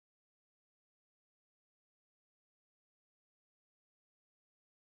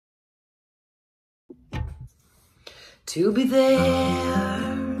To be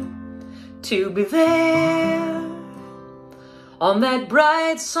there, to be there, on that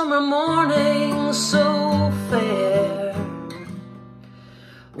bright summer morning so fair,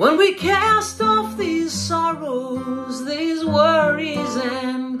 when we cast off these sorrows, these worries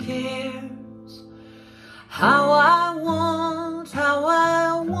and cares. How I want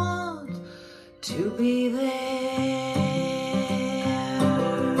to be there.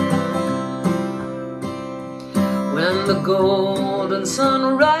 When the golden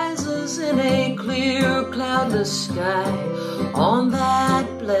sun rises in a clear cloudless sky, on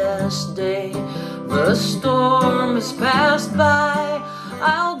that blessed day, the storm has passed by,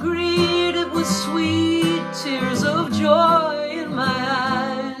 I'll greet it with sweet tears of joy in my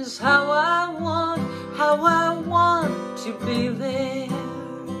eyes. How I want to be there.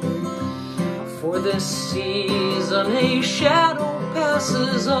 For this season a shadow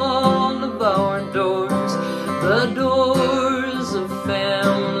passes all of our doors, the doors of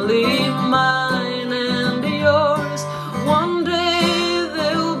family, mine and yours. One day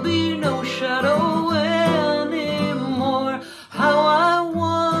there'll be no shadow anymore. How I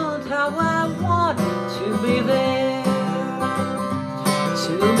want to be there,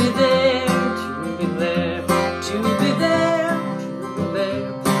 to be there, to be there, to be there, to be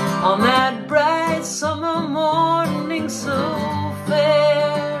there, on that bright summer morning so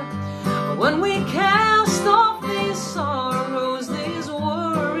fair, when we cast off these sorrows, these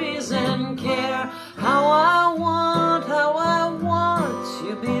worries and care. How I want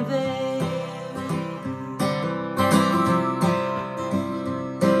to be there.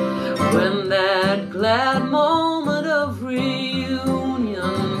 When that glad moment of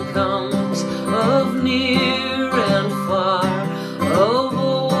reunion comes, of near and far, of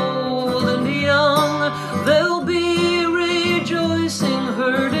old and young, there'll be rejoicing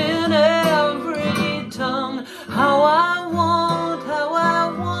heard in every tongue. How I want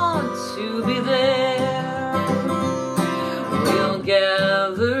to be there. We'll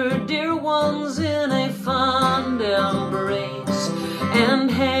gather dear ones in a fond embrace,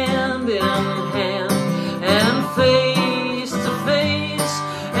 and hand in hand, and face to face,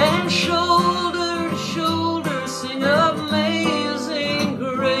 and shoulder to shoulder sing Amazing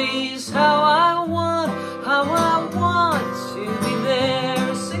Grace. How I want to be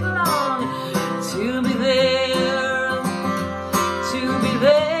there. Sing along. To be there, to be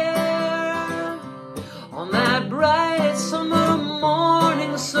there, on that bright summer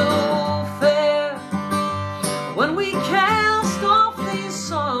morning so fair, when we cast off these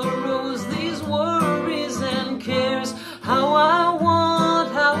sorrows, these worries and cares. How I want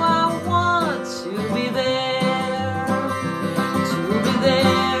to be there, to be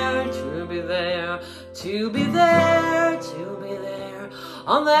there, to be there, to be there, to be there,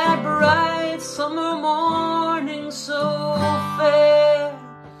 on that bright summer morning so fair,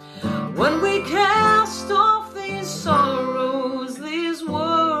 when we cast off these sorrows, these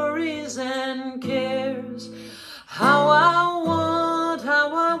worries and cares. How I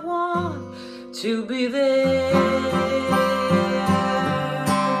want to be there.